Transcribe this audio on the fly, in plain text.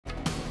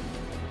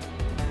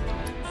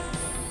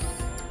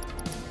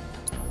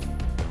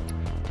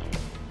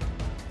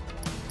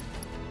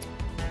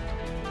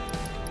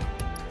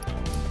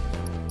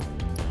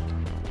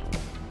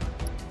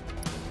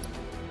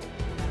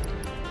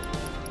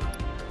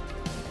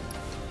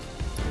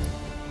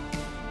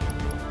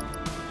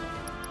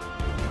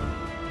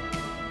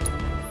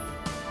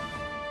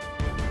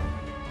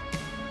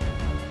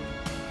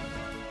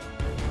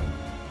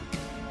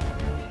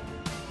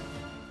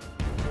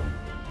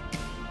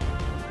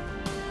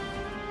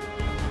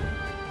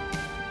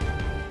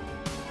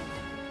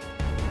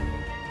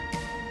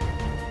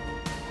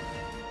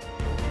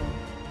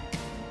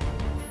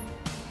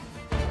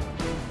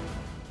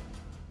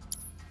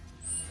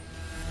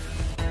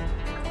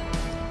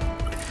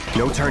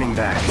No turning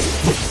back.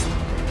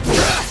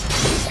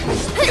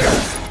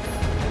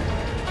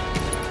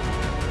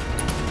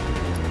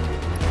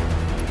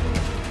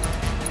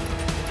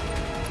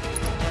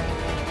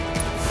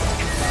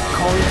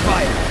 Calling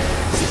fire.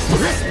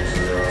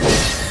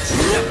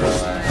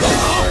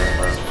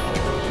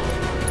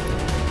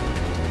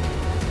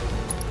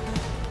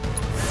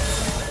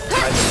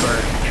 Time to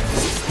burn.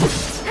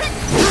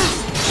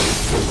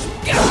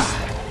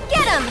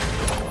 Get him!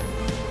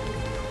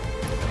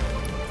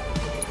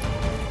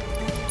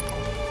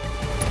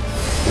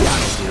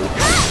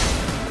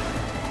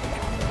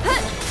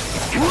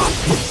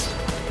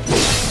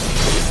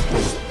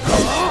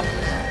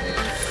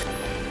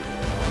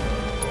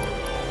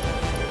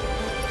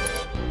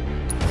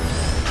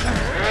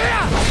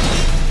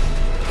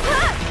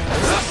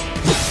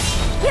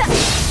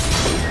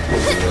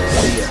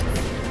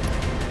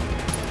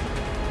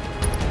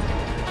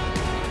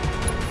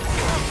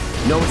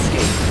 No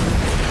escape.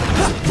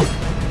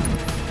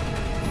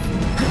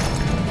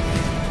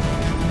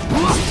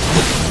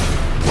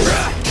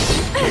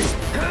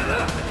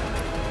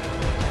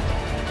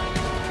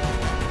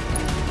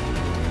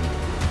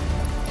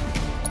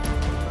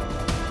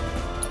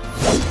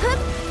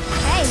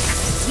 Hey,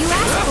 you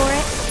asked for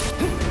it.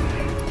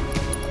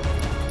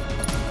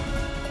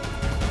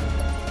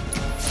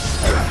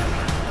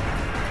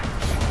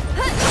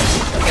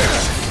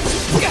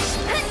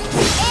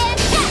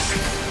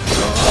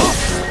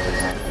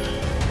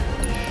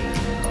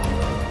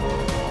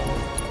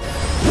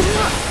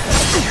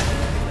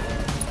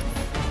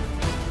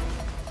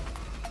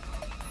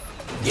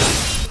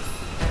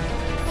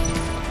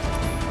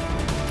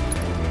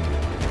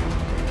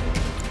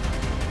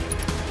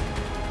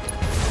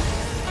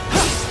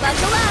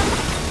 Buckle up!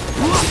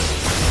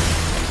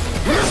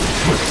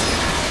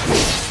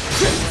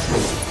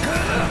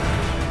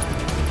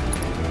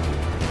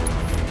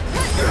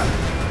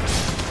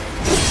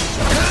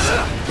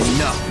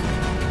 Enough.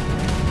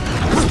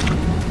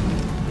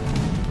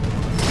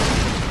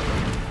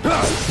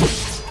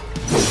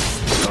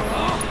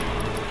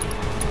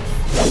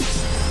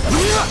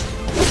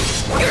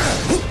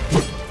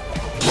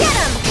 Get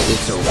him!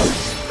 It's over.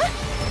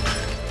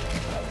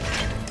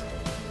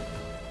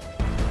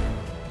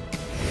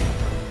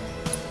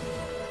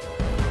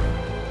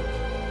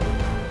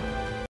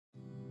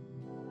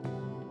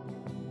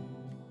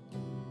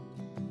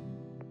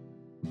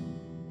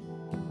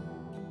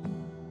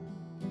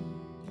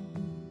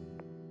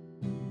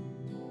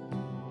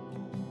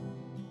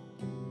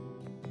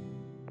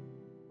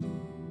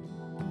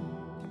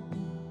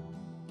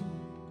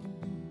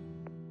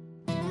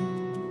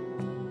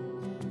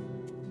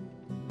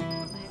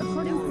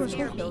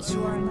 Those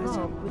who are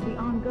involved with the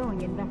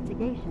ongoing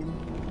investigation.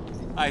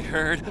 I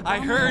heard.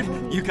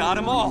 You got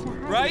them all,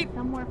 right?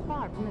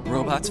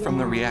 Robots from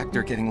the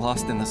reactor getting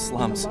lost in the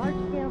slums.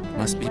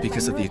 Must be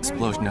because of the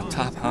explosion up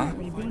top, huh?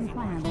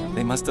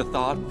 They must have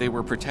thought they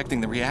were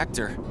protecting the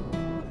reactor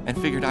and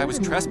figured I was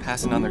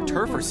trespassing on their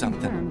turf or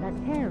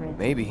something.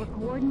 Maybe.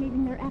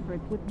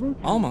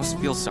 Almost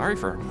feel sorry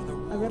for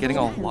her, getting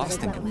all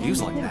lost and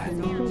confused like that.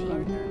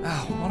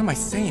 Oh, what am I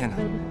saying?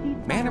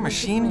 Man or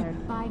machine?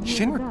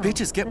 Shinra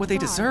bitches get what they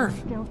deserve.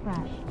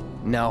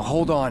 Now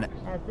hold on.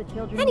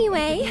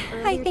 Anyway,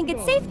 I think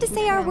it's safe to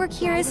say our work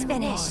here is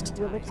finished.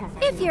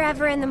 If you're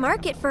ever in the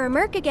market for a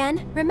merc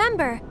again,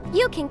 remember,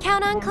 you can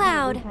count on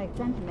Cloud.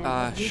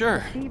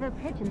 Sure.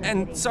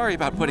 And sorry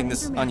about putting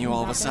this on you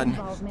all of a sudden.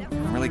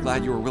 I'm really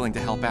glad you were willing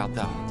to help out,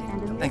 though.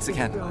 Thanks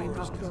again.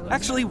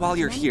 Actually, while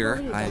you're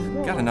here,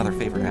 I've got another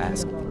favor to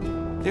ask.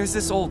 There's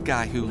this old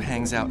guy who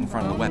hangs out in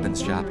front of the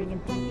weapons shop.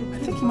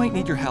 I think he might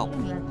need your help.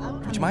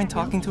 Would you mind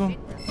talking to him?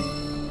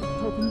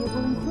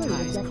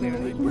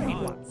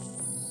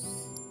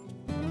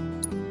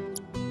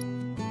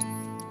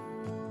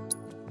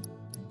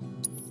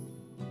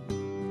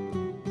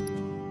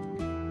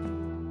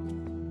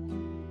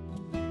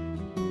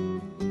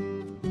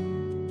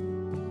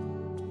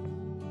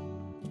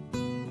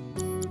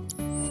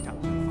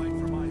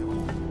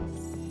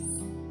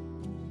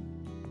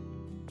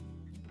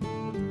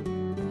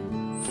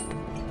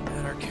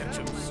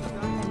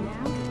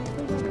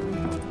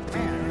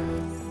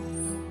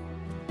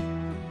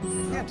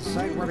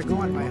 Decide where to go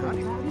on my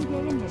honey.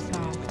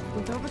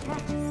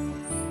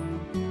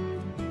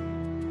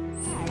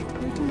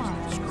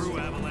 Screw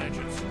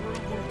avalanches.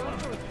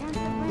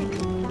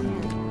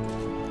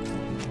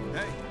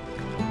 Hey,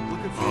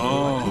 looking for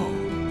Oh,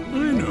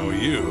 I know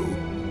you.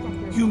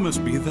 You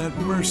must be that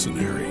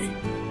mercenary.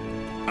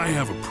 I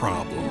have a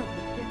problem.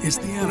 It's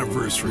the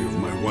anniversary of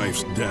my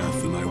wife's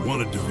death, and I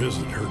wanted to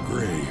visit her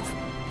grave.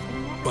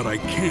 But I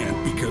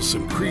can't because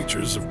some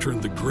creatures have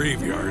turned the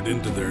graveyard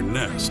into their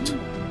nest.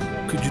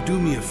 Could you do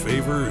me a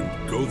favor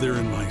and go there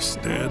in my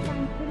stead?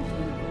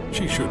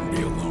 She shouldn't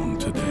be alone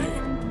today.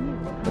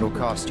 It'll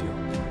cost you.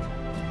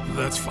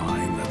 That's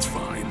fine, that's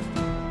fine.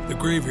 The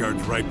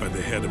graveyard's right by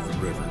the head of the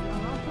river.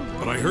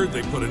 But I heard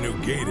they put a new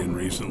gate in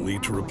recently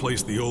to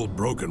replace the old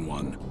broken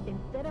one.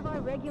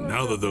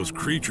 Now that those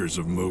creatures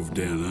have moved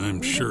in,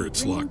 I'm sure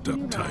it's locked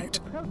up tight.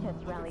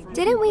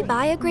 Didn't we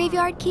buy a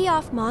graveyard key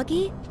off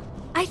Moggy?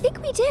 I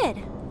think we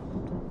did.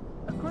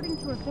 According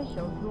to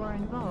officials who are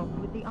involved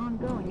with the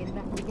ongoing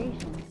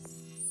investigation.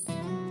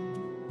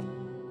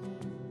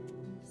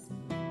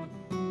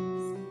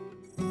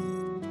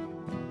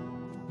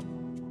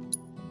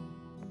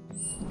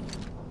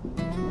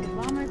 The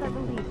bombers are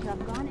believed to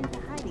have gone into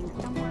hiding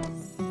somewhere.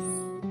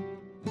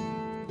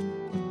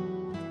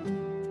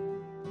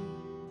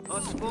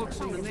 Us folks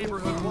in the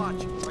neighborhood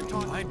watch are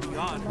talking. I'm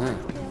beyond.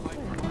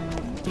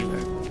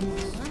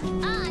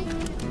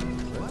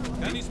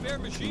 Any spare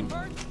machine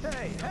parts?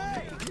 Hey,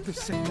 hey!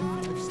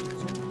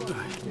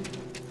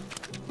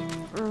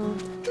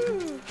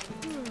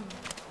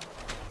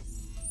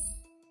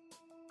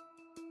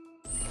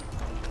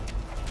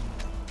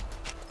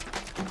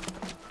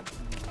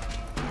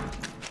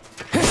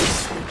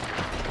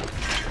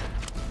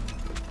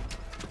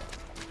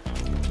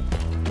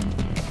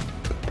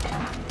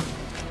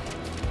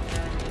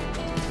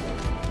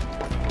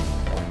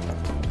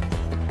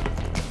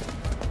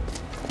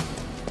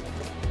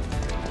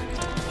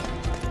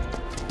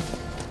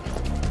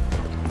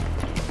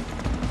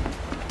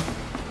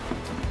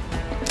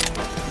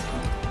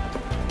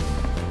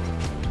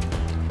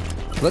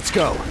 Let's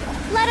go.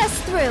 Let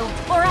us through,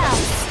 or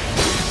else.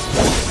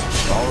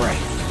 All right.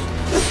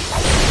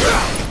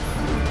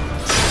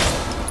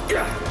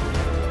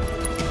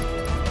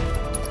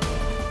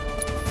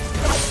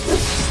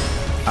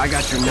 I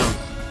got your note.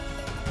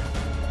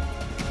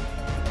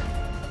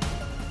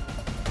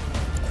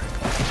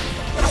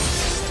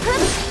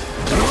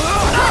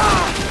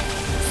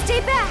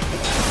 Stay back!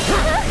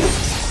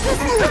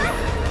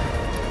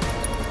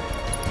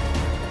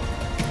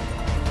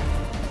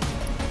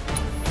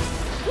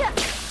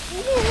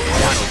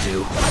 That'll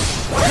do.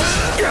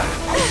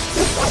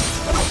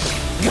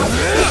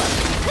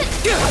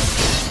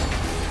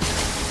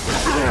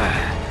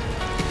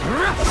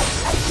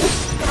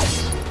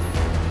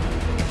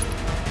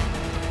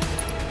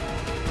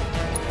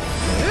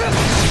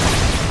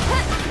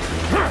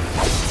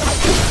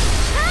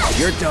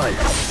 You're done.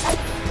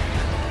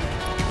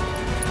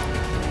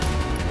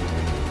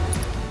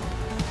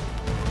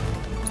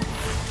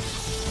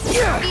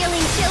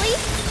 Feeling chilly?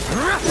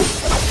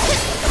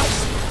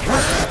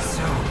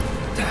 So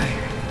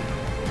tired.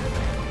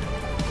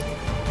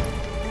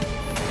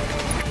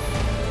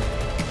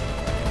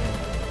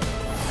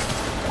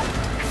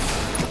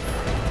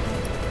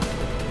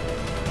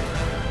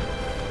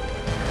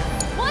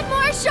 One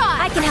more shot!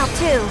 I can help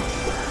too.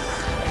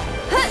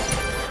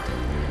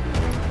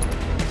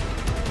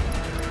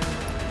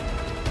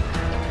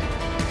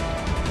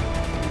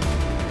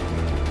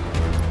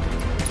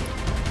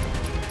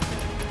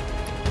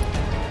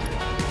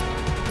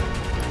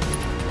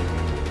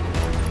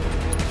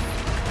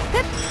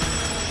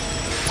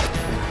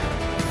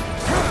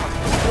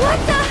 What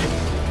the?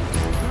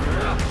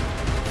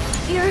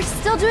 You're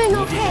still doing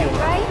okay,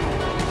 right?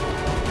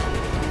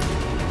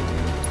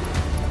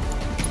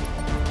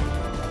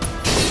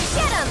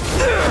 Get him!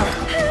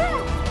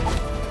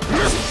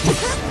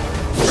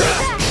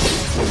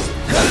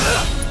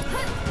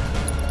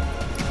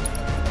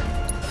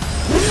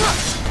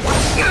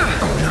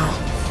 Oh no.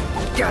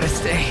 Gotta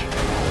stay.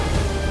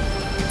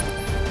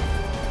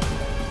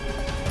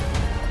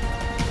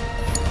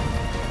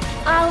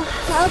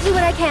 I'll do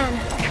what I can.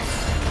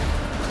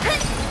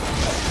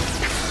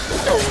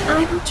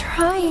 I'm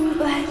trying,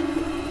 but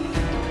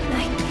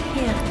I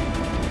can't.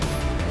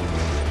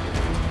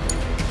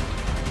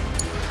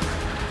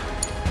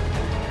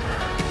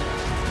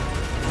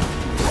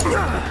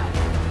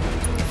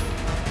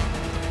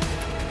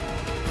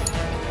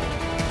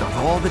 Of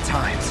all the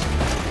times.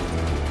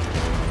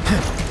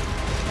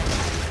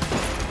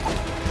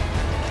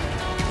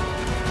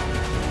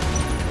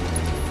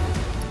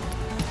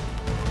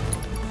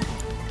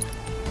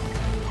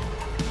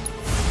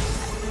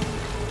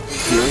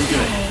 Feeling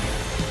good.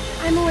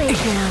 I'm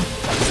awake now.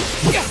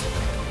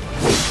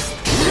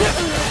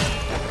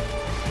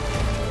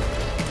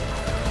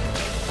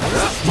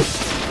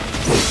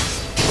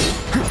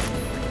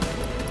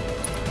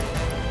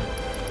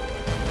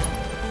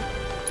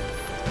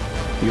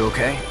 You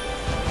okay?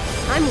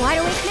 I'm wide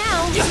awake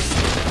now.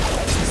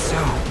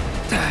 So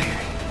tired.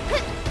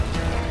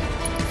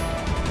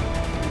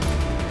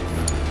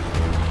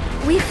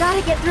 We've got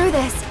to get through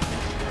this.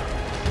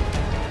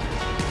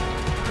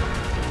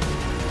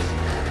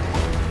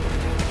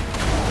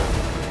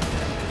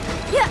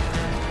 Yeah.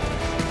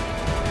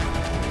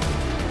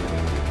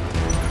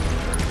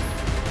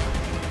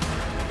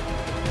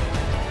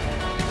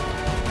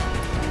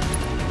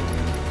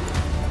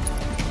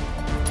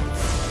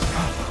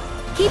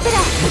 Keep it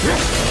up.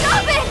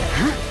 Stop it!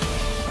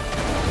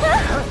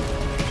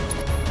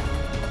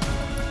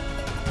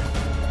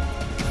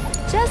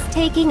 Just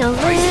taking a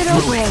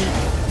little break.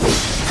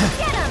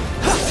 Get him!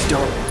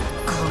 Don't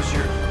close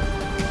your...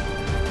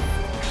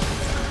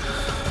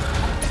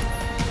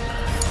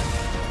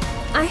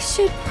 I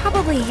should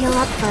probably heal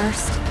up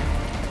first.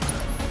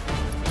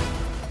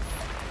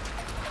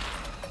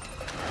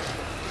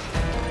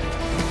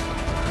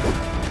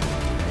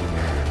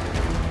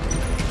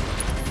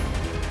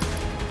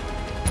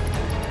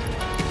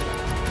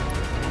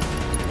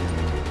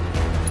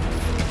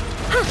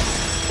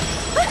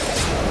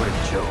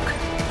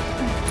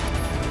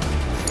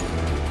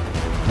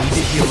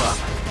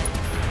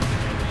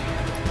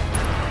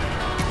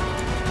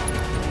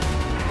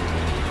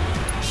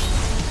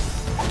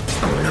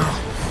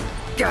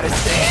 Gotta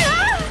stay.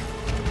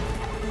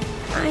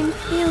 I'm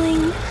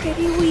feeling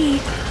pretty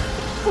weak.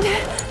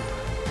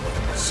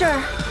 Sure,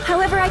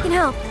 however I can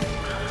help.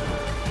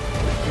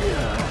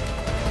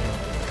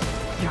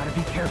 Gotta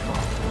be careful.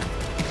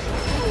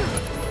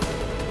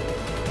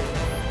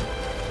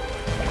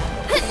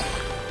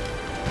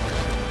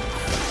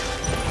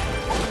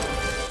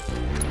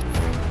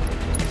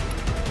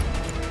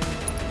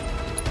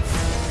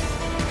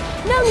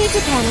 No need to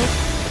panic.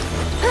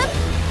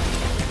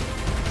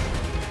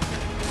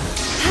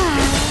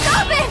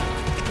 Stop it!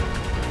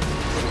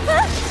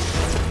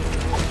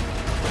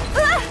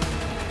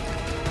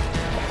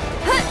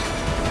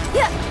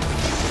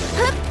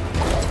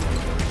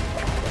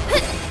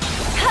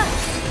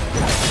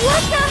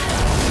 What the?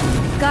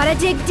 Gotta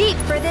dig deep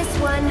for this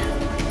one.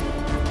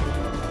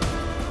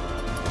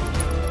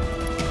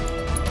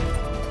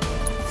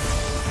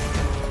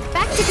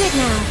 Back to good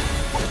now.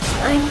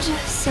 I'm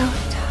just so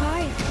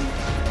tired.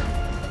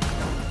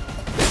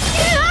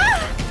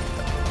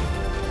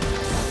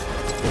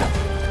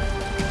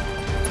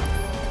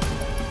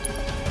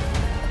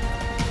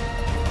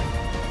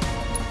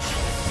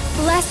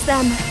 Bless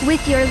them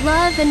with your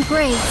love and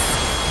grace.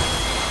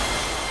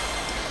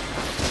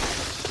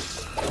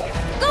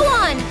 Go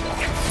on!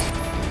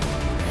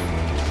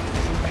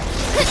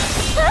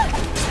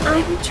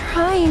 I'm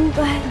trying,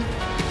 but...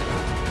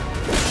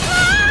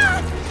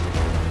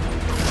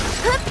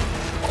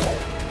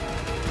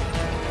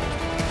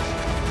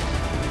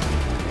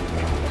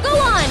 Go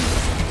on!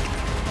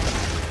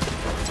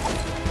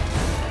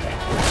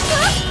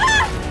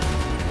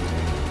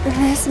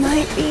 This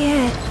might be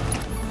it.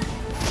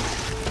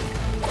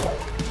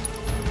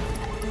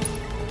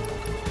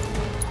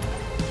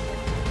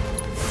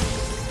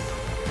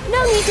 No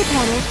need to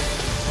panic.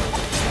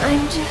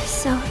 I'm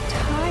just so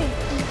tired.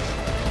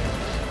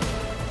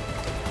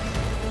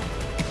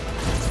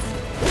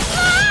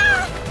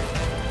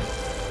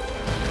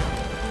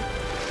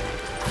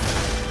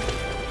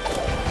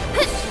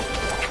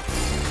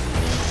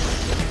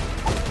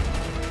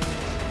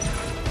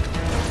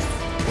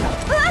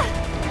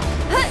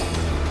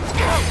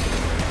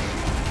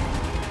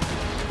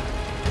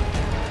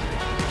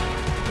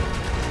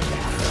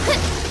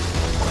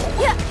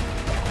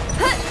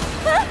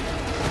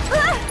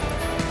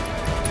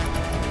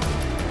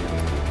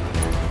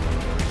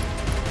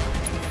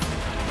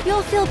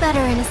 You'll feel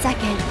better in a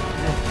second.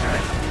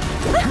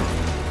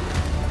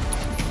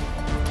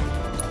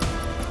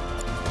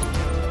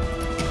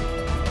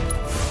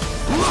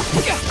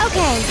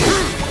 Okay.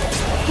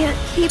 Can't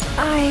keep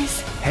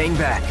eyes. Hang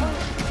back.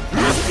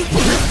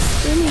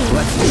 Spinning.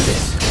 Let's do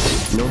this.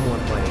 No more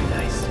playing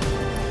nice.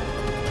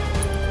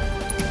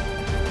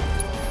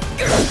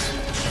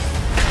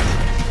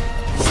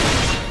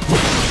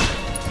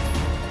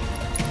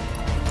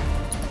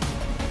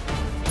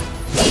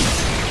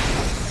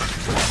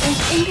 I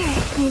think I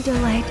need to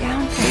lie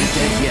down for a Ain't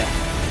dead bit. yet.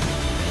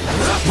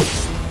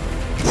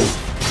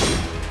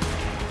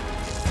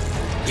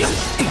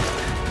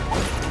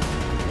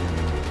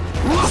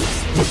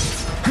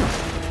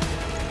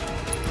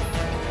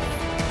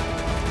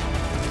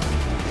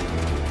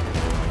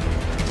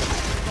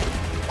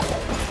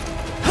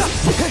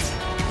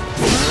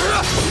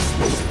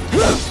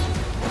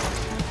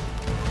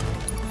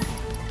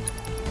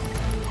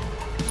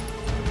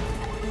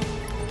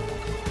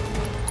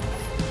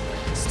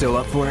 Still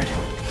up for it?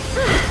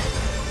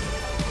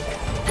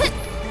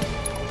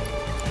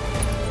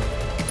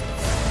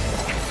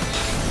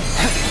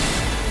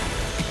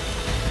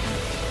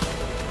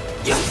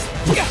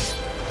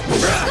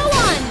 Go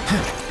on!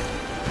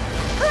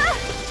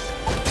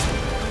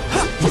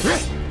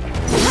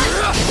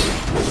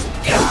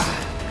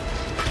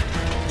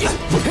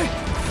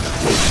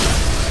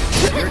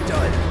 You're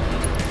done.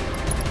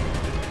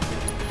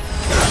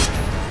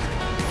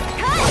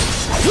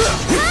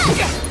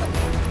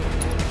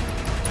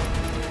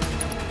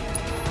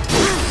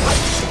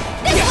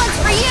 This one's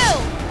for you!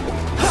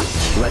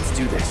 Let's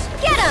do this.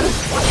 Get him!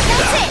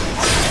 That's it!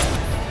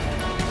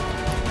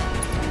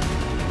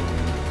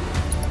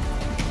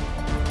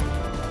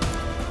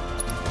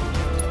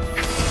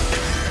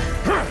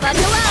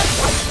 Buckle up!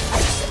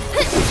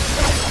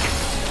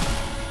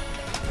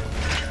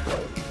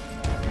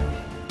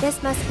 This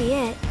must be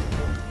it.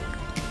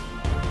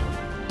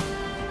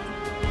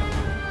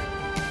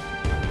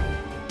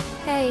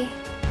 Hey,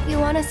 you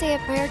want to say a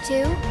prayer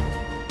too?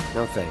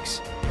 No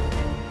thanks.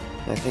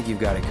 I think you've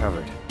got it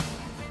covered.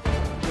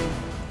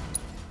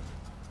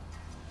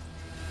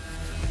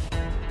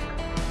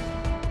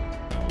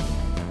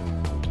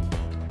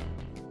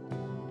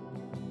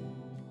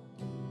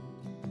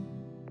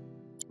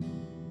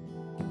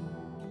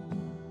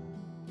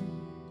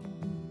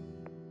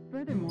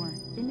 Furthermore,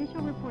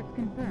 initial reports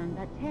confirm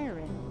that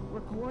terrorists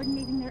were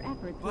coordinating their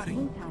efforts Buddy,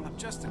 with Blue I'm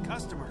just a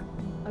customer.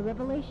 a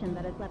revelation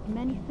that has left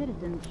many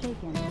citizens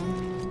shaken.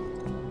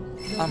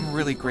 I'm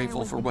really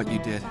grateful for what you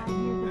did. 5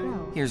 years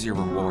ago, Here's your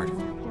reward.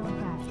 still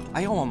attached.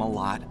 I owe him a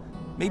lot,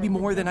 maybe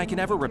more than I can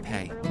ever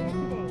repay.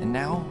 And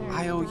now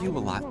I owe you a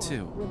lot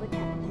too.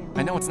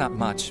 I know it's not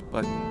much,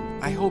 but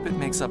I hope it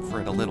makes up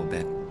for it a little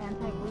bit.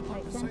 Anti-gravity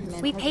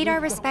We paid our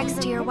respects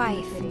to your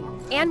wife,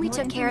 and we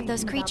took care of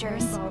those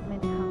creatures.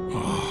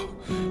 Oh,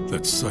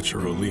 that's such a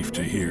relief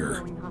to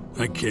hear.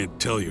 I can't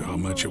tell you how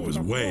much it was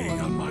weighing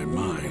on my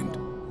mind.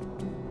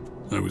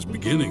 I was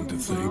beginning to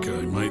think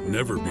I might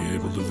never be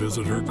able to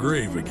visit her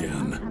grave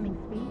again.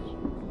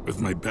 With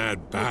my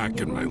bad back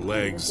and my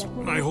legs,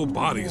 my whole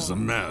body's a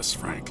mess,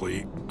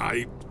 frankly.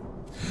 I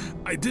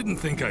didn't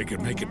think I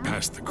could make it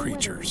past the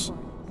creatures.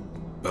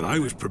 But I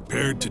was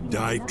prepared to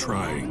die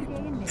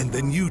trying, and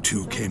then you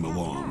two came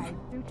along.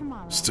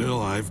 Still,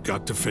 I've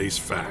got to face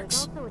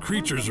facts.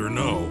 Creatures or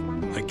no,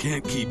 I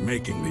can't keep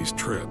making these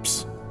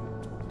trips.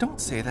 Don't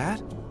say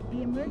that.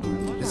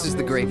 This is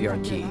the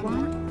graveyard key.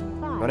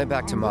 Run it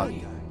back to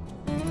Moggy.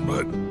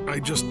 But I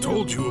just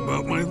told you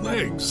about my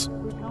legs.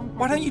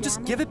 Why don't you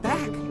just give it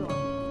back?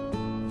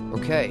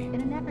 Okay.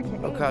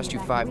 It'll cost you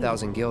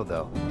 5,000 gil,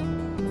 though.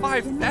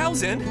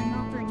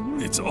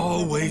 5,000? It's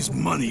always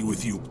money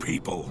with you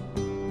people.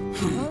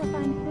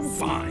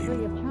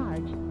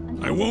 Fine.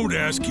 I won't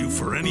ask you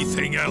for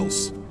anything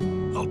else.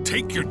 I'll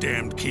take your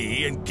damned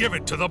key and give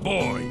it to the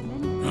boy.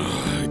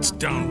 It's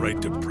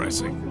downright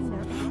depressing.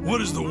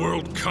 What is the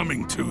world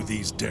coming to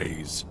these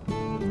days?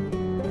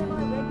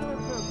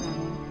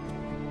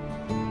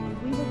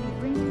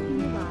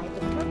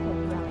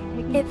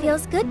 It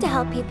feels good to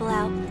help people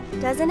out,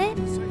 doesn't it?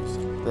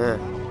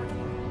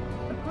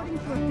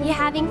 You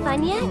having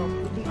fun yet?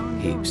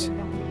 Heaps.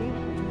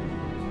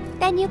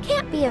 Then you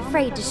can't be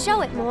afraid to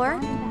show it more.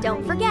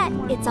 Don't forget,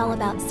 it's all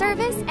about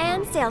service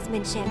and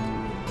salesmanship.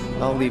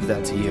 I'll leave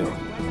that to you.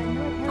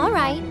 All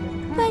right,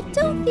 but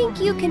don't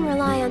think you can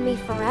rely on me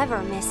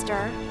forever,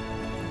 mister.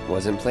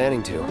 Wasn't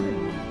planning to.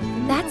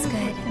 That's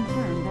good,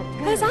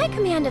 because I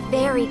command a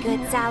very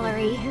good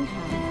salary.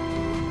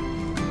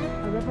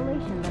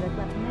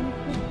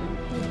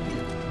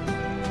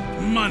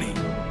 Money.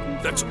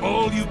 That's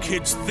all you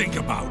kids think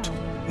about.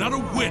 Not a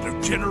whit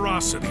of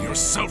generosity or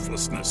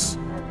selflessness.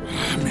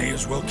 I may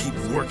as well keep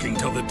working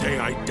till the day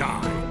I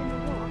die.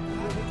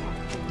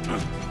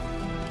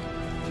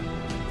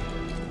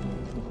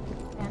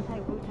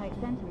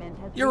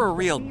 You're a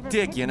real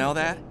dick, you know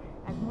that?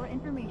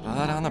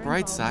 But on the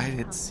bright side,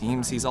 it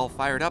seems he's all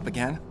fired up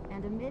again.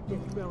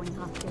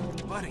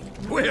 Buddy.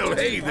 Well,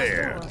 hey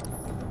there.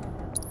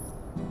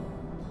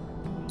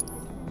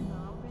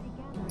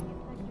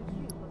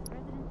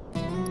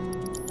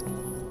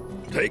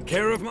 Take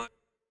care of my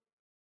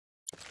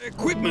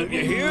equipment,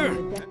 you hear?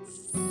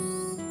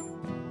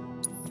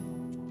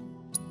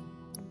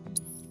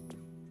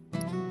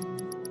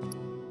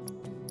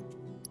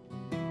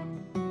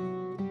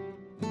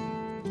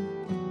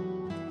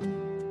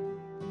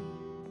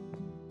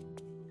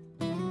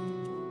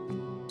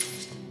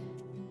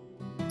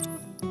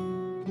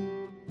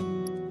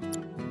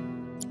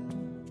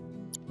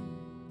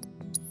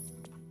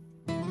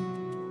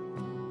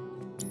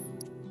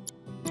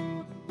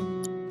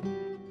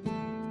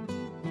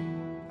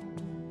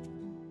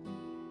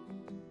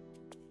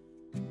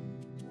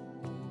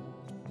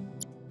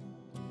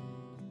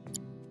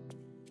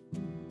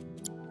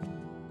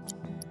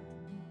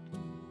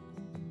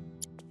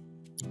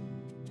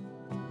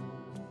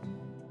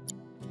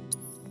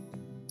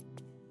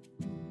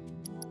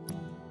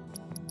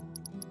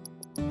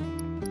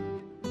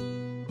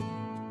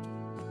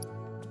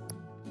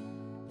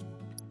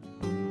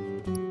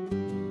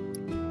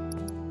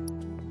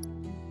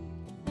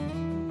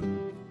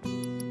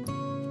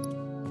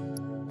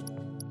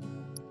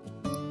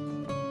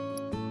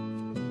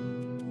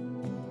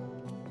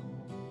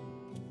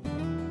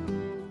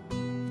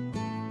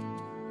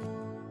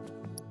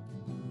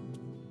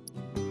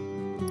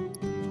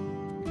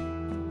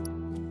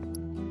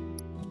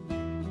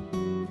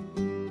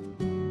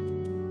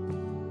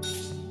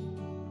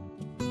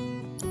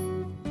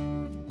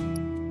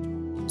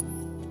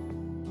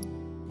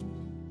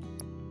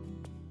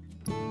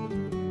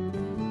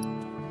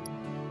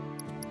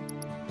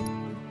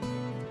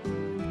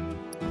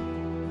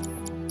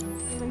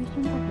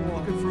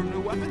 Looking for a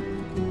new weapon?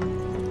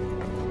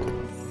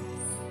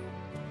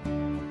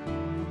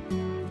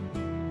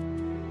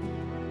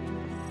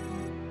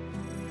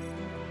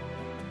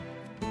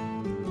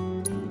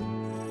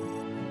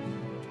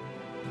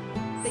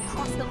 They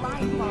crossed the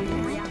line while the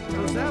reactor.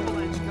 Those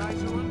avalanche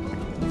guys are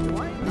unbelievable.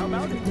 What? How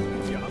about it?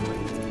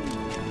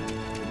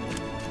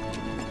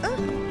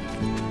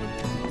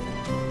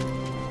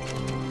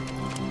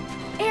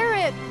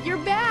 Aerith, you're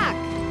back!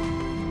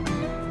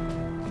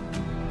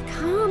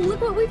 Come,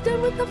 look what we've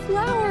done with the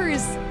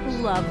flowers!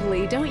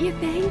 Lovely, don't you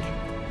think?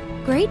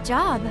 Great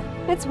job.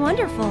 It's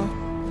wonderful.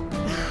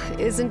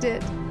 Isn't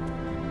it?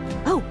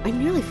 Oh, I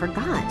nearly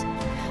forgot.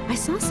 I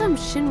saw some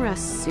Shinra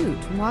suit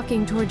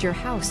walking toward your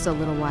house a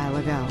little while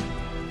ago.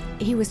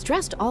 He was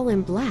dressed all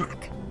in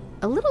black.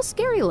 A little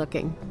scary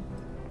looking.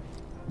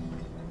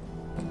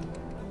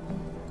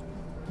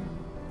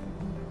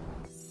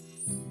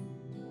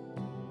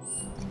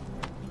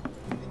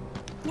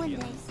 One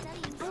day,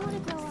 I want to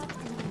grow up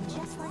and be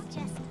just like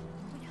Jessie.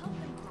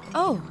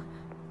 Oh.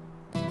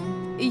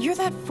 You're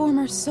that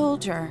former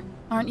soldier,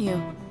 aren't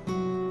you?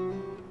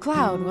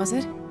 Cloud, was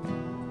it?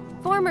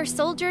 Former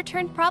soldier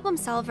turned problem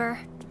solver.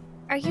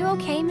 Are you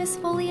okay, Miss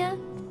Folia?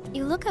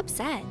 You look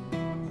upset.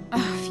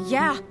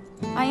 Yeah,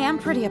 I am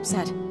pretty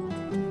upset.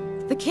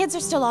 The kids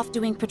are still off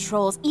doing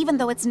patrols, even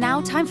though it's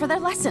now time for their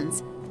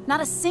lessons.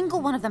 Not a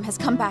single one of them has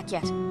come back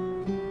yet.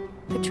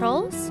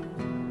 Patrols?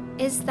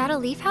 Is that a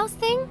Leaf House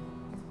thing?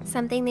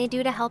 Something they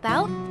do to help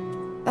out?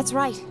 That's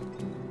right.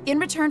 In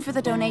return for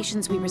the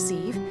donations we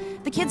receive,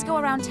 the kids go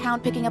around town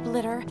picking up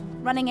litter,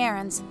 running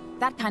errands,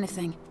 that kind of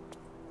thing.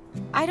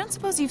 I don't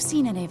suppose you've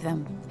seen any of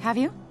them, have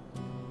you?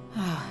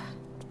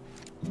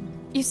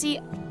 You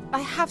see, I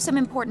have some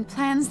important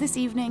plans this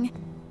evening,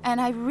 and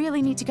I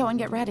really need to go and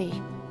get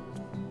ready.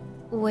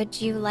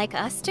 Would you like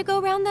us to go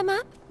round them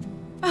up?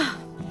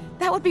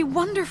 That would be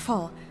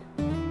wonderful.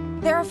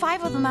 There are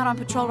 5 of them out on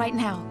patrol right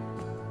now.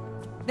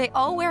 They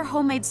all wear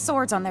homemade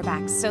swords on their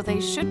backs, so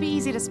they should be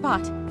easy to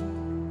spot.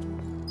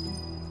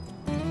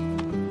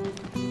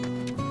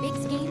 Big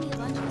skinny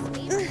bunch of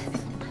favorites.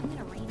 I'm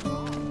gonna rain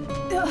ball.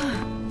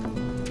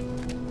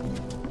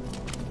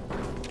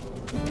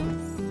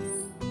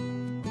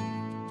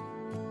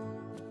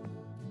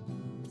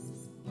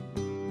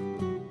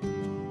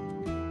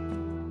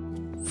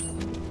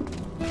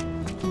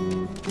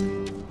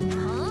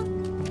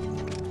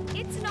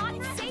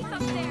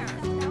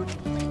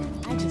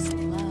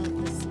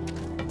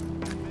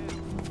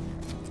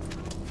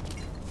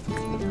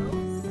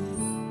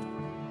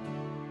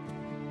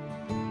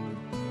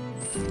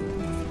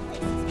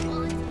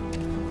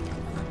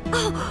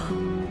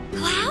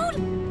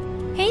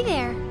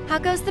 How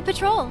goes the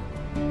patrol?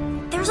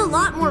 There's a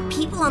lot more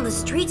people on the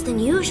streets than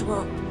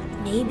usual.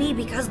 Maybe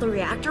because the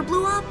reactor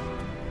blew up?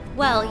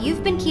 Well,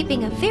 you've been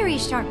keeping a very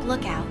sharp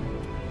lookout.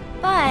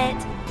 But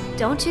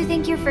don't you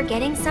think you're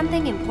forgetting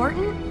something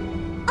important?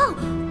 Oh,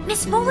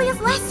 Miss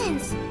Folia's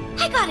lessons!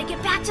 I gotta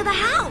get back to the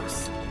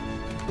house!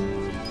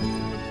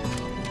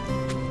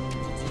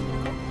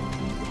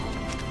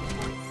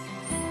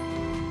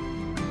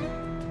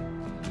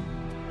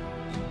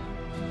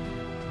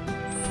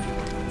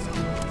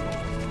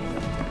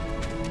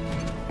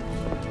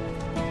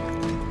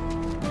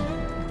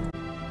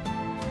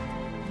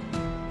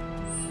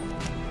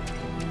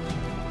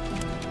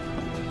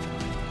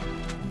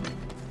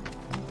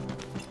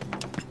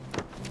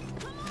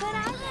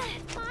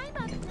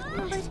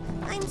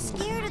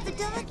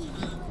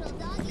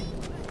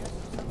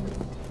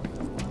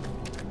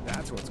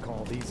 That's what's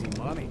called easy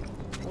money.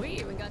 We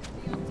even got to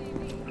be on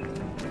TV.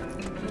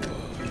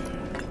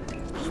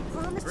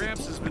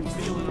 Gramps has been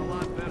feeling a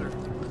lot better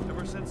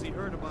ever since he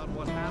heard about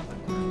what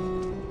happened.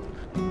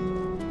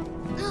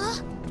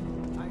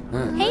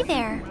 Hey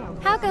there.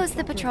 How goes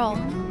the patrol?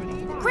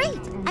 Great!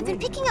 I've been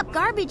picking up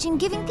garbage and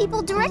giving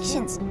people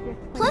directions.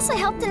 Plus, I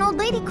helped an old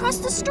lady cross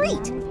the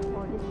street.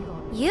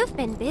 You've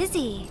been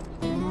busy.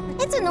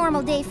 It's a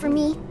normal day for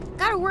me.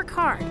 Gotta work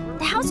hard.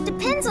 The house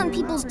depends on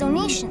people's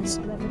donations.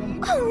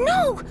 Oh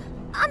no!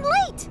 I'm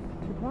late!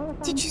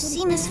 Did you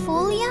see Miss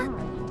Folia?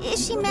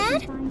 Is she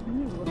mad?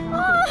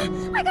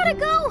 Oh, I gotta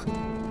go!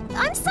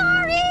 I'm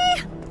sorry!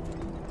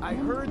 I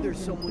heard there's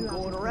someone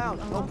going around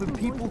helping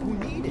people who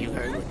need it. You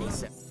heard what he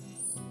said.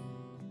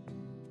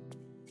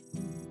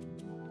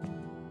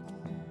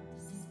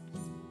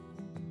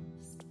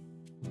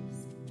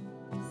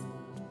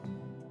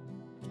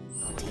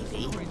 On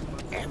TV,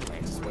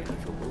 everyone's just waiting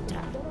for boot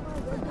time.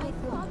 I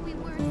thought we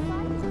were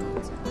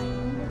invited to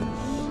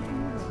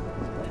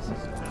This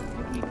is about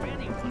to keep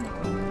anyone.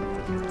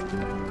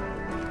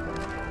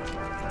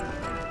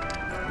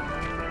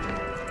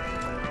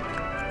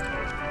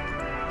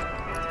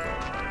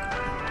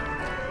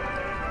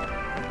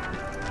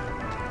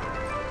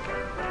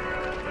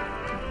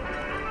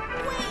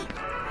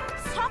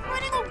 Stop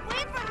running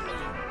away from me!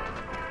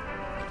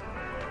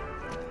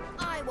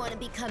 I want to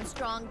become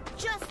strong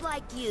just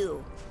like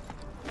you.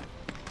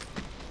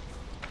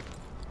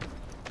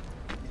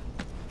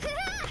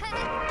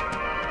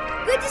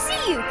 Good to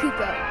see you,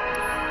 Kupo.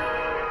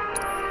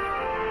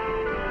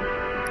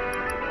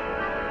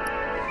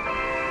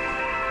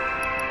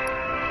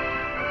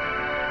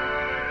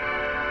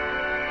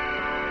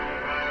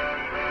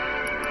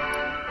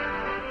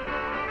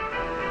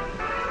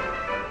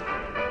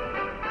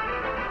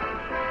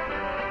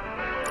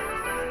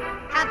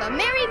 Have a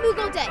merry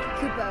Moogle day,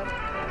 Kupo.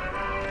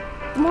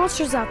 The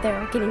monsters out there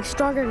are getting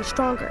stronger and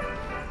stronger.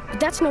 But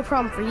that's no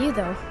problem for you,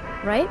 though,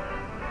 right?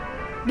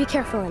 Be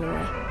careful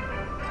anyway.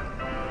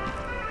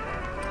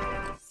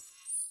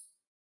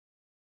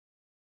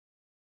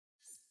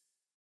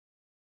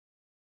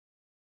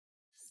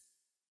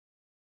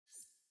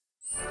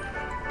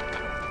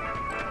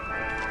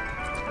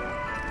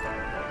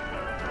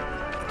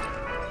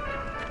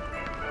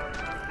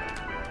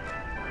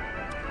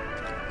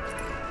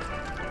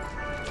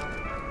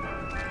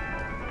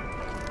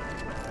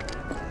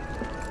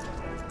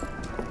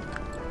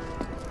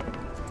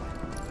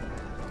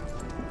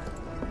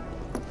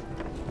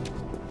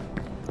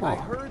 I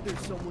heard there's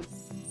someone...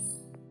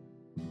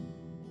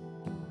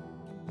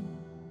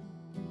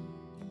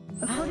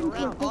 According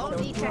to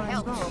officials who are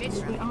involved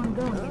with the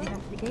ongoing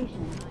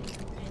investigation,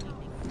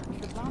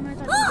 the bombers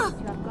are believed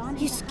to have gone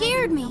You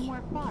scared me.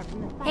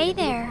 Hey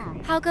there,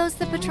 how goes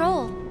the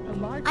patrol?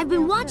 I've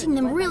been watching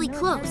them really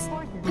close.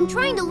 I'm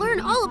trying to learn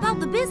all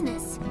about the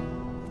business.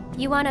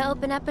 You want to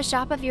open up a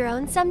shop of your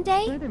own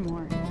someday?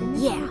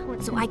 Yeah,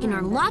 so I can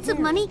earn lots of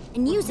money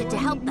and use it to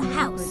help the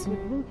house.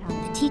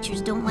 The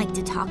teachers don't like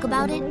to talk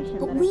about it,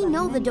 but we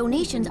know the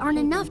donations aren't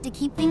enough to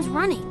keep things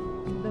running.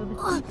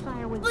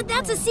 But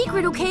that's a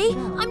secret, okay?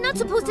 I'm not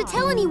supposed to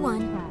tell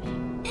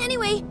anyone.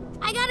 Anyway,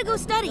 I gotta go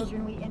study.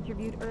 We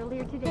interviewed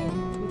earlier today,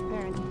 whose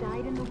parents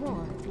died in the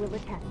war, will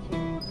attest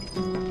to.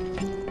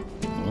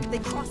 They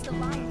crossed the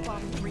line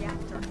from the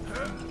reactor.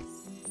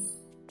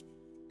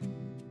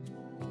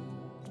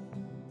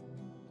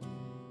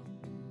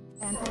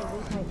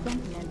 Anti-Wutai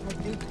sentiment has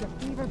reached a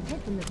fever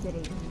pitch in the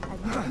city, as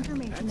more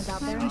information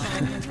about their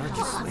environment is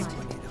lost.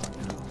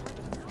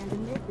 And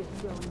amid this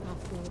growing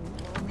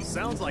hostility...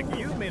 Sounds like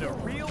you've made a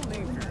real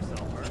name for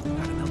yourself, Bert.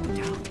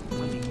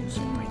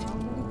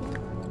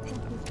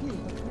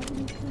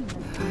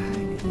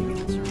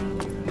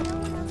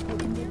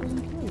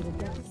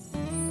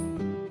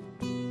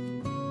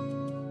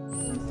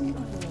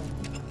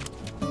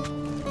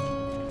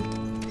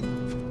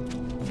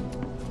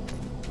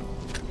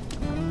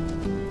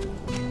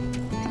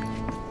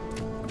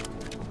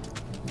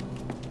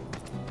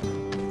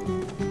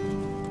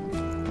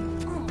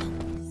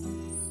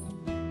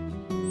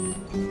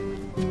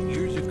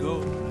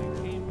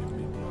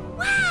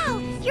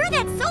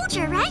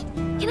 Right?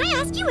 Can I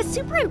ask you a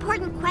super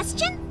important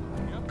question?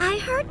 I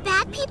heard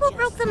bad people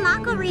broke the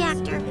Mako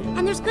reactor,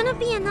 and there's gonna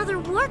be another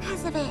war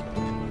because of it.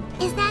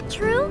 Is that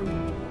true?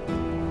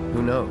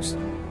 Who knows?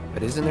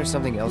 But isn't there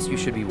something else you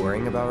should be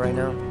worrying about right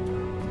now?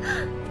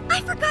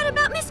 I forgot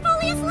about Miss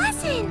Folia's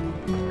lesson!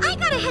 I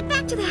gotta head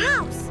back to the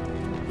house.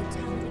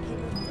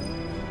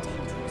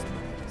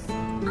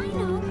 I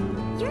know.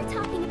 You're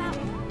talking about...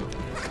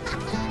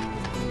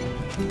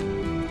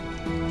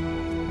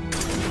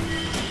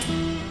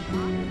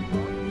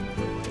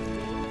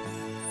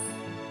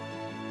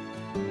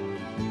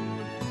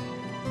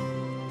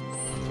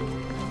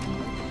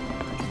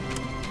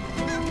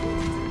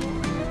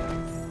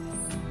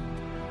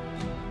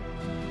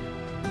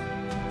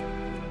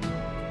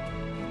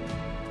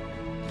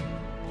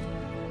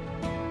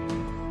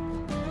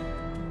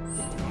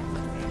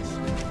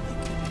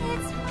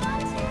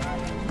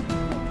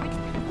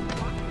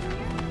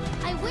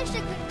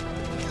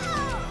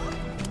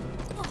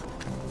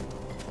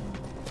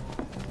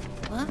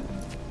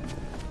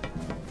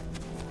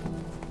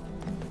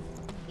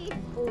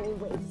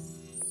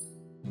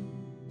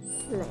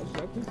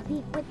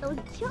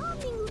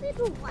 Charming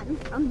little one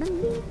from the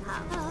leaf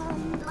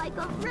house, like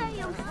a ray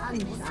of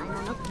sunshine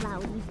on a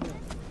cloudy day.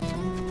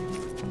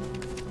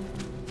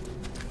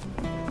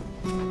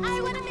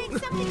 I want to make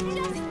something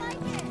just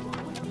like it.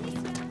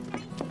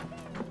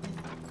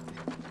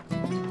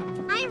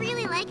 I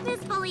really like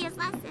Miss Folia's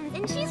lessons,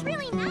 and she's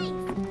really nice.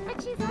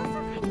 But she's also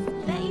kind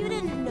of... Bet you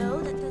didn't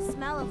know that the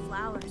smell of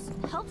flowers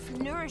helps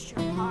nourish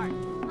your heart.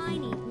 I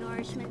need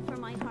nourishment for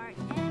my heart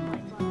and my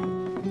body.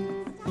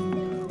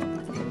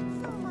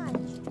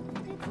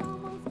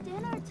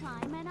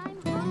 Time and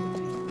I'm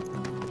hungry.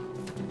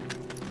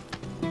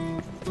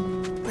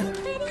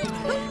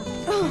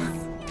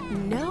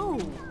 No.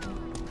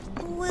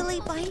 Will he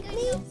bite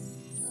me?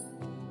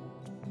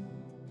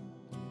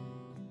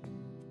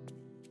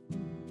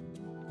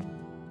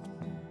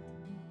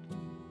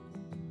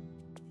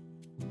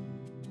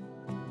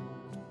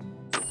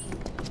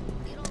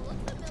 You don't look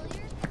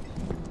familiar.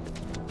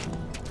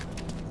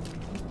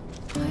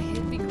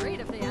 It'd be great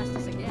if they asked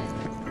us again.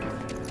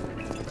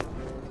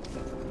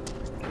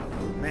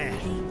 Man.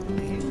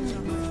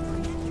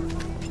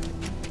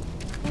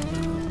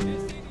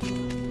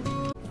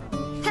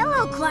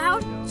 Hello,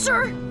 Cloud.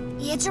 Sir,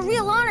 it's a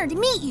real honor to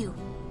meet you.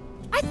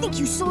 I think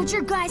you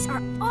soldier guys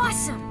are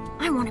awesome.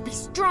 I want to be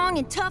strong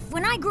and tough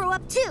when I grow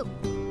up, too.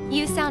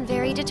 You sound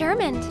very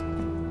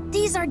determined.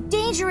 These are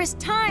dangerous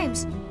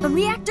times. The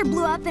reactor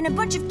blew up and a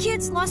bunch of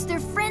kids lost their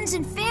friends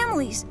and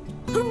families.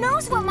 Who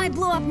knows what might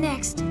blow up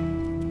next?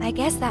 I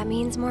guess that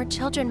means more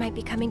children might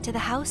be coming to the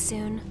house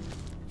soon.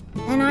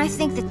 And I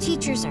think the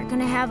teachers are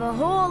gonna have a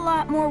whole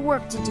lot more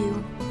work to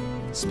do.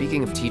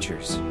 Speaking of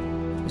teachers,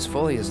 Miss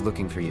Folia is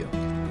looking for you.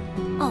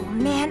 Oh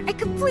man, I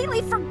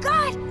completely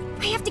forgot!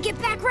 I have to get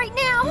back right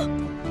now!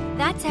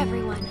 That's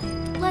everyone.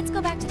 Let's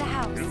go back to the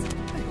house.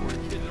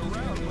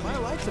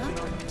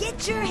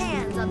 Get your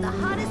hands on the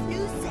hottest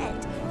new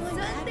scent,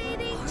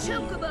 Sunbathing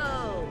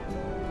Chocobo!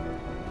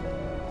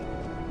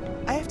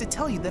 I have to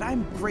tell you that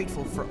I'm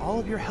grateful for all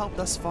of your help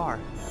thus far.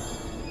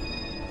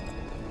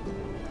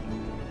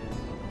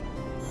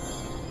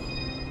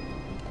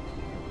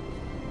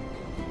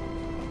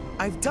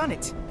 I've done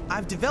it!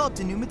 I've developed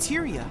a new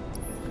materia.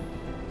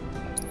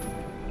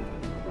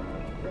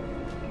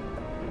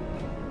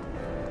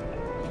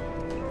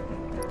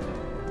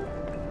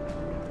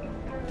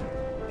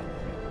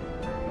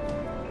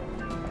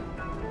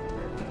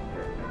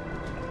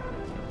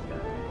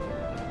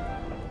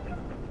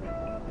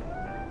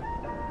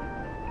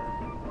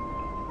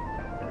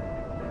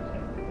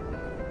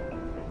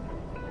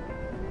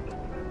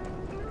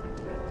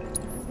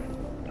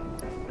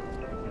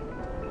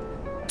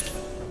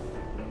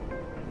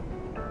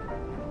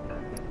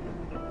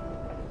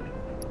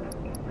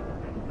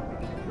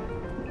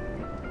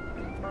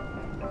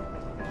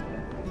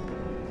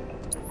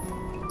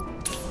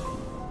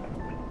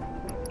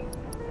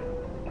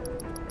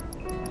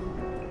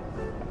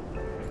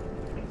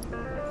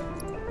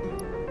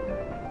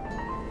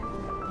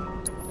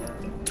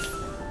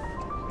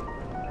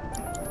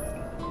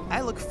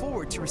 look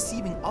forward to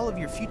receiving all of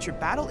your future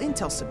battle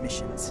intel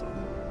submissions.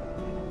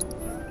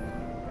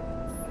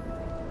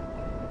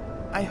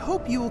 I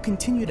hope you will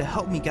continue to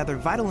help me gather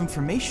vital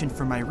information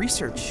for my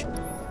research.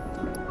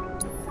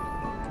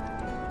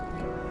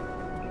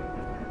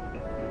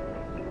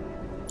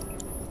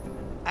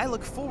 I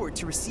look forward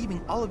to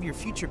receiving all of your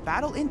future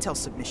battle intel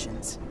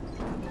submissions.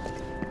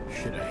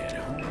 Should I head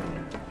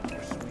home?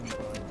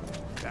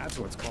 That's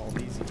what's called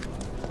easy.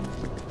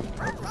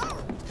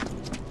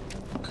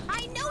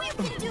 I know you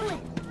can do it!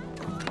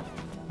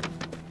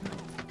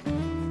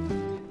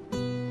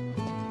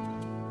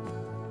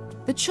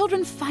 The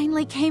children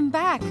finally came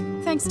back,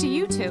 thanks to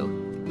you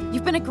two.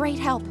 You've been a great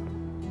help.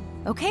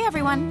 Okay,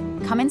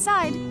 everyone, come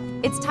inside.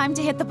 It's time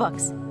to hit the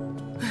books.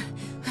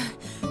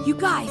 You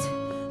guys,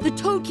 the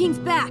Toad King's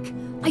back.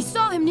 I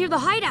saw him near the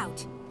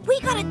hideout. We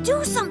gotta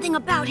do something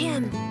about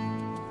him.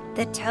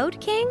 The Toad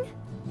King?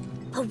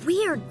 A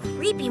weird,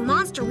 creepy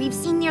monster we've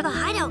seen near the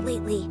hideout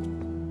lately.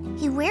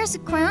 He wears a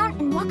crown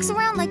and walks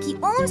around like he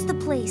owns the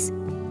place.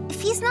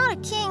 If he's not a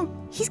king,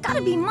 he's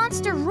gotta be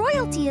monster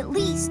royalty at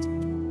least.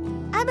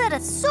 I bet a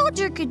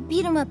soldier could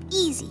beat him up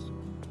easy.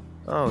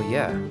 Oh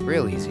yeah,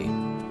 real easy.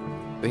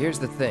 But here's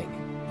the thing.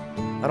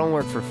 I don't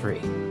work for free.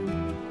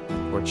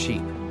 Or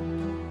cheap.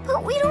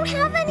 But we don't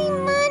have any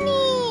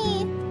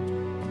money.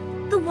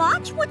 The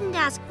watch wouldn't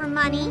ask for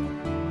money.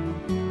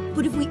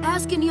 But if we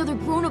ask any other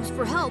grown-ups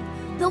for help,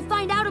 they'll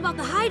find out about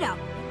the hideout,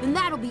 and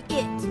that'll be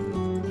it.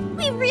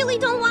 We really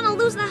don't want to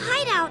lose the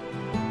hideout.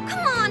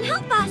 Come on,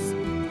 help us.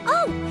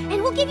 Oh,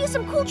 and we'll give you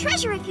some cool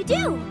treasure if you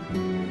do.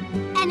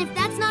 And if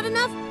that's not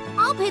enough,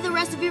 I'll pay the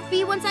rest of your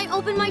fee once I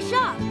open my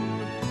shop.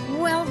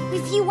 Well,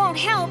 if you won't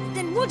help,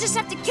 then we'll just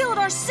have to kill it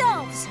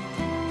ourselves.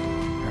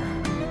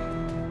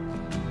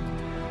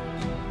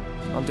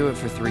 I'll do it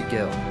for 3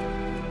 gil.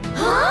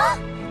 Huh?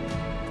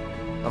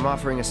 I'm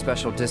offering a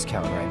special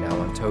discount right now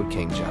on Toad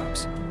King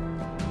jobs.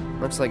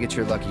 Looks like it's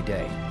your lucky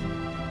day.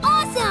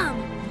 Awesome!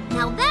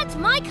 Now that's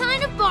my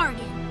kind of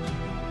bargain.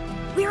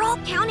 We're all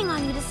counting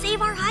on you to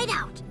save our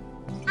hideout.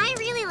 I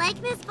really like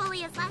Miss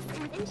Folia's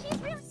lessons, and she's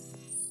really...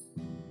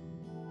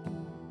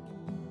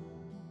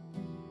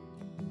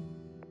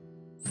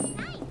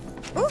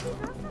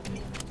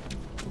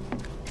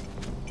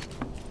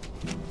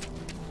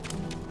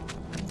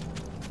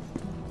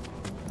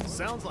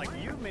 Sounds like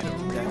you've made a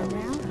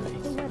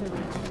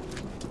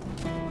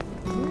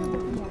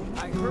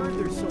I heard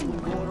there's someone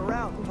going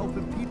around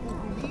helping people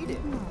who need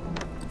it.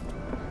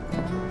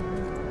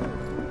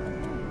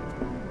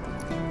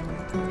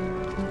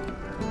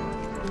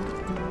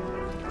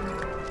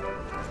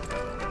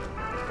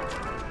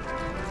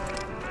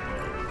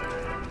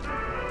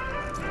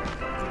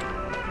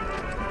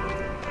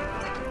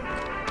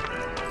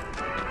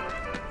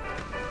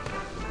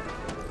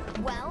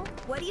 Well,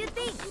 what do you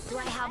think? Do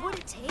I have what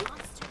it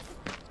takes?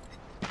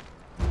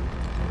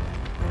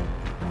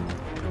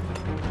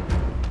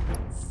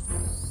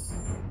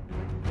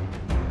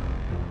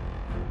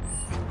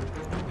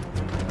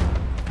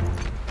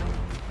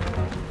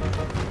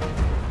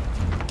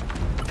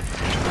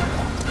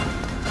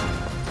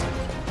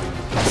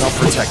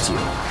 Protect you.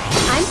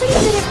 I'm pretty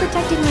good at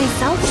protecting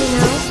myself, you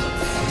know.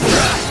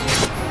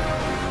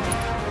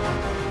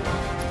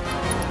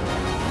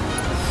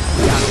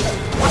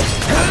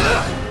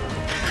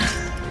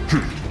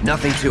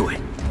 Nothing to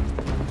it.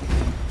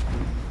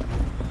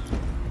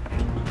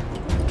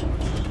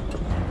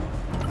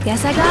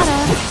 Guess I gotta.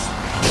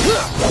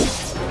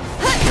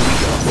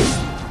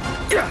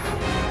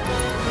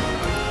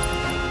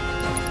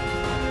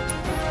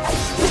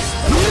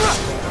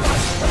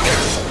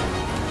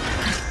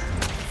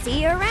 See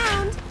you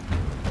around.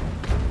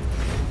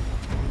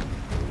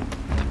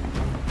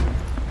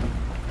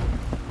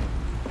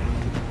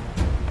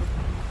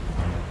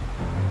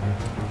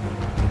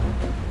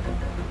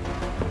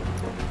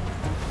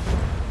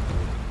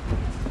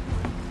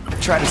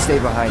 Try to stay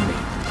behind me.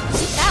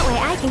 That way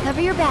I can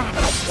cover your back.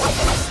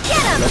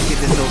 Get him! Let's get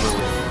this over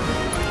with.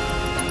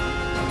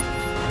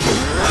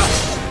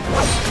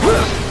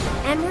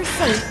 And we're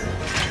safe.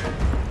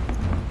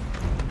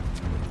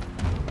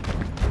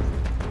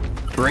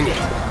 Bring it.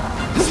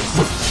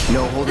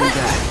 No holding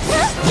back.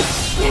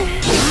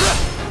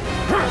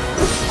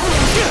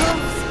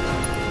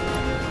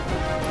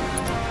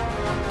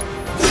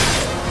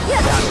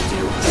 That'll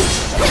do.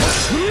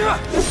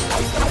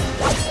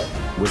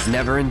 Was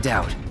never in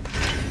doubt.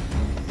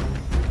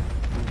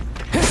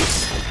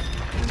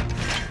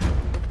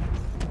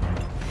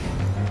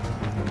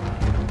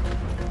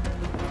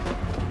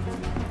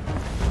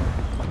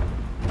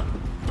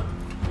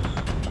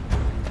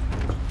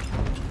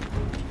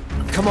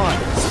 Come on.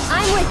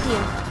 I'm with you.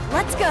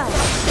 Let's go.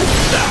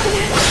 That'll do.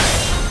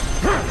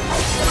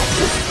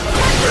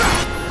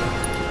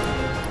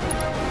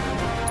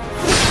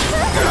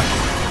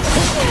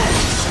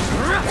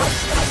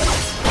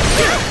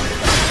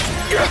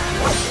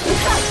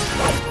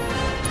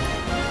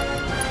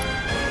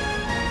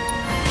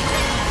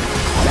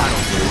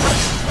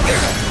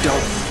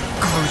 Don't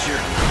close your...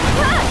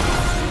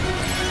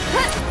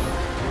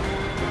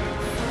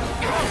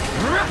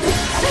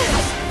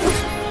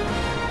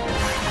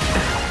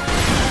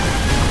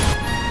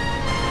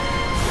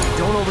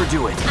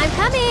 overdo it. I'm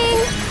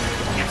coming!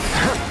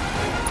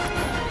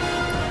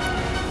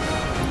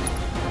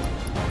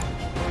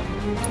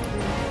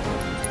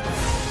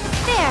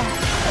 There.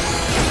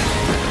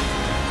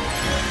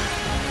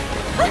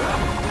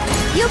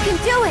 You can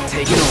do it!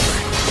 Take it over.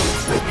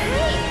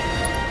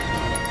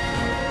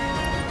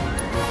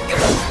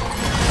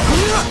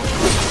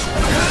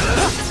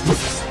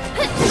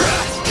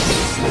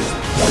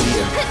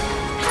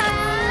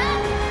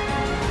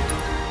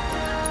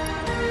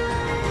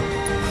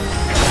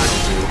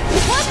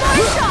 One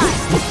more shot!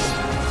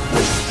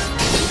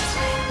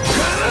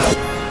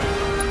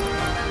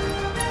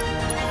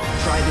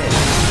 Try this.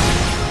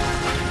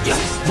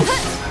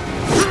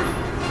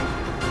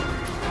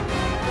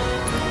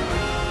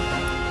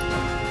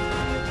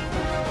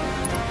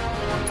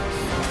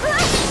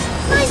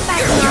 Mine's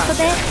backing off a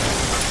bit.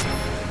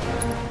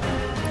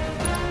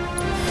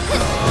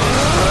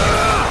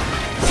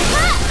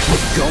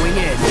 Going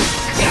in.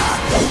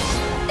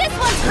 This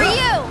one's for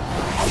you!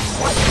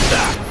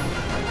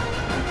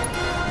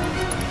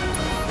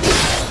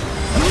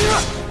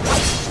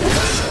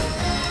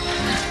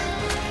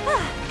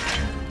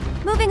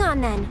 Moving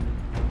on then.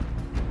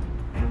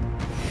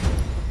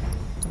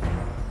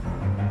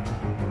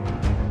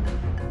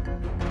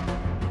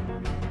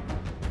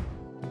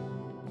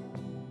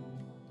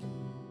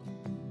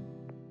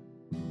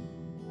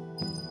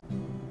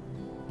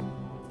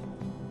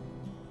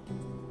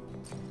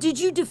 Did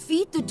you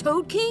defeat the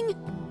Toad King?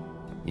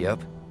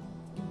 Yep.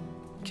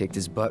 Kicked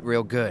his butt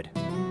real good.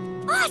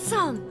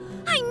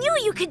 Awesome! I knew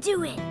you could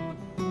do it!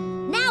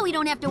 Now we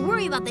don't have to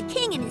worry about the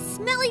king and his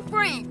smelly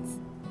friends.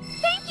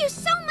 Thank you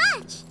so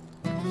much!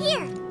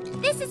 Here,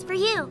 this is for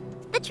you.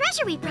 The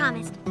treasure we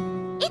promised.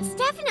 It's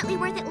definitely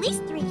worth at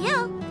least 3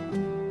 gil.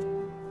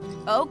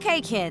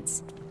 Okay,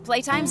 kids.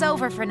 Playtime's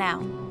over for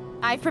now.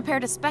 I've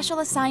prepared a special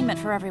assignment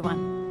for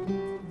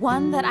everyone.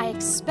 One that I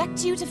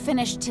expect you to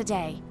finish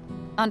today.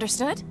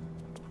 Understood?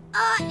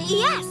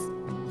 Yes.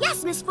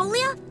 Yes, Miss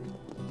Folia.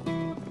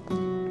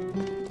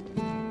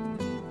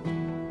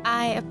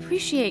 I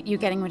appreciate you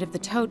getting rid of the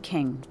Toad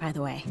King, by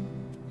the way.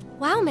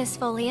 Wow, Miss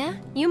Folia.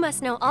 You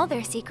must know all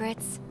their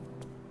secrets.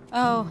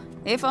 Oh,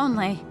 if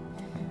only.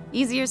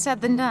 Easier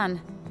said than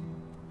done.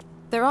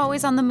 They're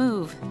always on the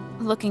move,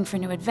 looking for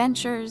new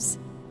adventures,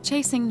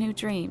 chasing new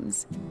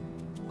dreams.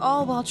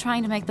 All while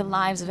trying to make the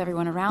lives of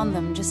everyone around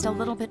them just a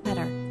little bit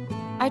better.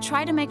 I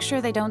try to make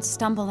sure they don't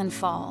stumble and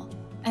fall.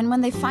 And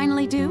when they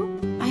finally do,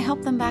 I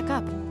help them back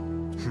up.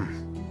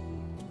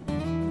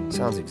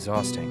 Sounds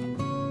exhausting.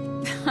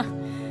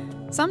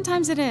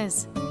 Sometimes it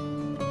is.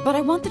 But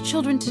I want the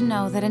children to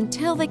know that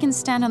until they can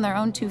stand on their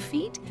own 2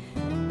 feet,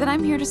 that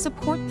I'm here to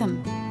support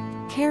them,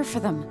 care for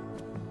them,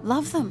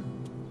 love them.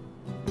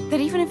 That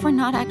even if we're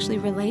not actually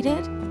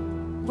related,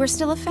 we're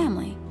still a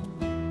family.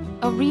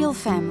 A real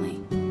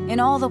family, in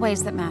all the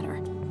ways that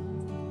matter.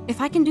 If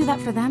I can do that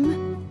for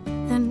them,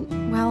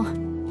 then, well,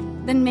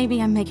 then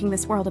maybe I'm making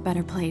this world a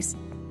better place.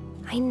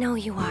 I know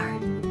you are.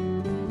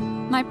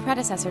 My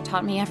predecessor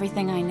taught me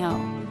everything I know.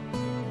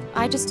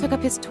 I just took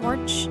up his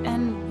torch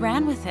and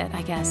ran with it,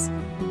 I guess.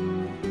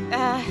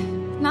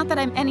 Not that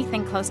I'm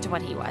anything close to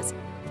what he was.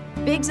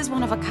 Biggs is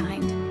one of a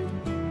kind.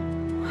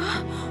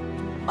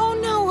 Oh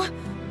no!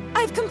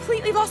 I've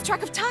completely lost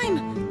track of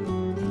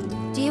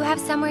time! Do you have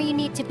somewhere you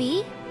need to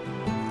be?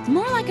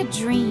 More like a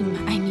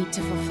dream I need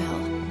to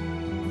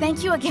fulfill.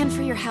 Thank you again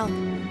for your help.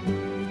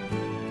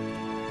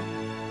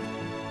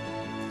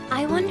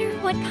 I wonder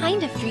what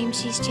kind of dream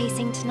she's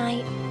chasing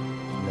tonight.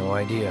 No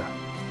idea.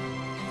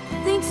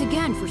 Thanks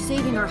again for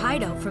saving our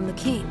hideout from the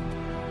king.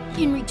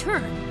 In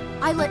return,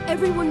 I let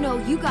everyone know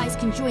you guys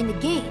can join the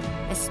game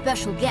as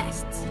special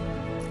guests.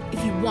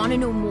 If you want to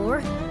know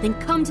more, then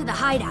come to the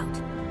hideout.